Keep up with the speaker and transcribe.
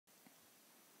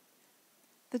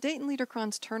The Dayton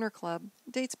Liederkranz Turner Club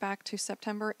dates back to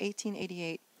September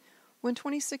 1888, when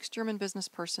 26 German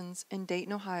businesspersons in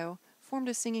Dayton, Ohio, formed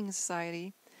a singing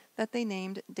society that they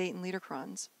named Dayton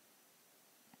Liederkranz.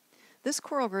 This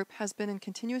choral group has been in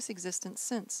continuous existence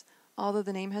since, although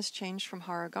the name has changed from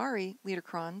Haragari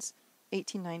Liederkranz,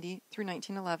 1890 through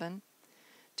 1911,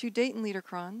 to Dayton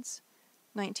Liederkranz,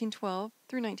 1912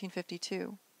 through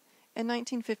 1952. In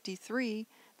 1953,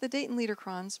 the Dayton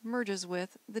Liederkranz merges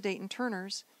with the Dayton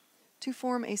Turners to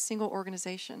form a single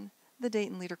organization, the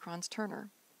Dayton Liederkranz Turner.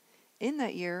 In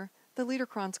that year, the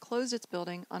Liederkranz closed its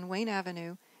building on Wayne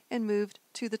Avenue and moved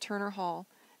to the Turner Hall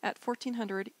at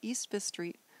 1400 East 5th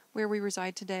Street, where we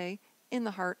reside today in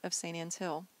the heart of St. Anne's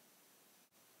Hill.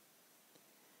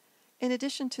 In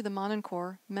addition to the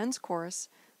Manonchor men's chorus,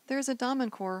 there is a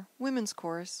Damenchor women's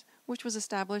chorus, which was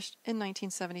established in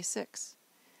 1976.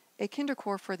 A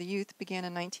kinderchor for the youth began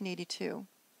in 1982.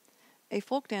 A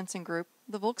folk dancing group,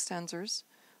 the Volkstanzers,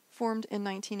 formed in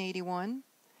 1981,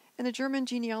 and a German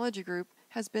genealogy group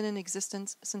has been in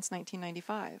existence since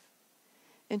 1995.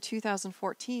 In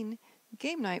 2014,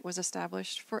 game night was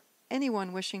established for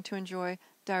anyone wishing to enjoy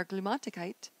Der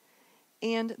Glymatigkeit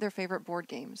and their favorite board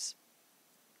games.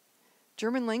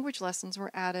 German language lessons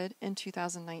were added in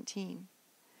 2019.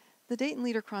 The Dayton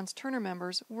Liederkranz Turner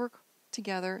members work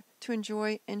together to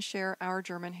enjoy and share our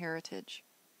German heritage.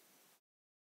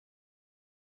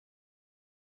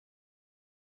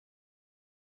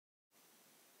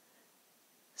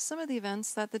 Some of the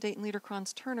events that the Dayton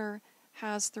Liederkranz Turner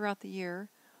has throughout the year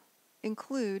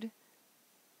include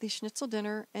the Schnitzel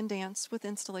Dinner and Dance with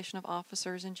installation of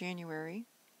officers in January,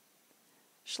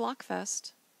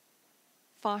 Schlachfest,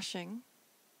 Fasching,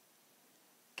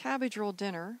 Cabbage Roll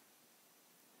Dinner,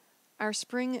 our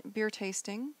Spring Beer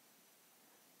Tasting,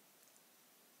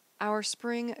 our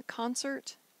Spring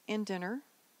Concert and Dinner.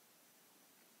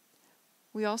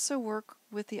 We also work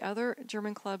with the other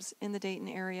German clubs in the Dayton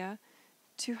area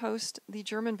to host the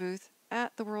German booth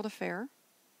at the World Fair.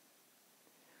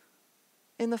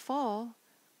 In the fall,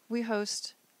 we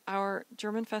host our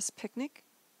German Fest picnic,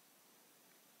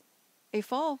 a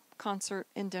fall concert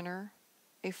and dinner,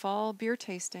 a fall beer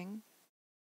tasting.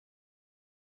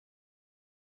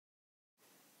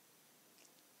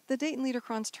 The Dayton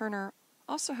Liederkranz Turner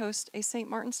also hosts a St.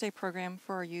 Martin's Day program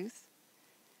for our youth,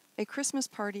 a Christmas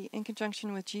party in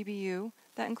conjunction with GBU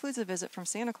that includes a visit from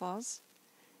Santa Claus.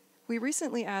 We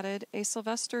recently added a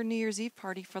Sylvester New Year's Eve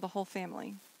party for the whole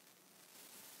family.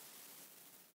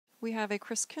 We have a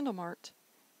Christkindlmarkt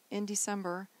in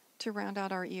December to round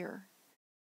out our year.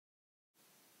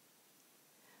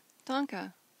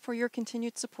 Danke for your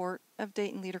continued support of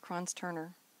Dayton Liederkranz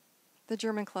Turner, the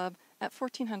German club at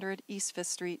 1400 East 5th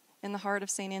Street in the heart of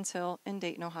St. Anne's Hill in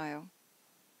Dayton, Ohio.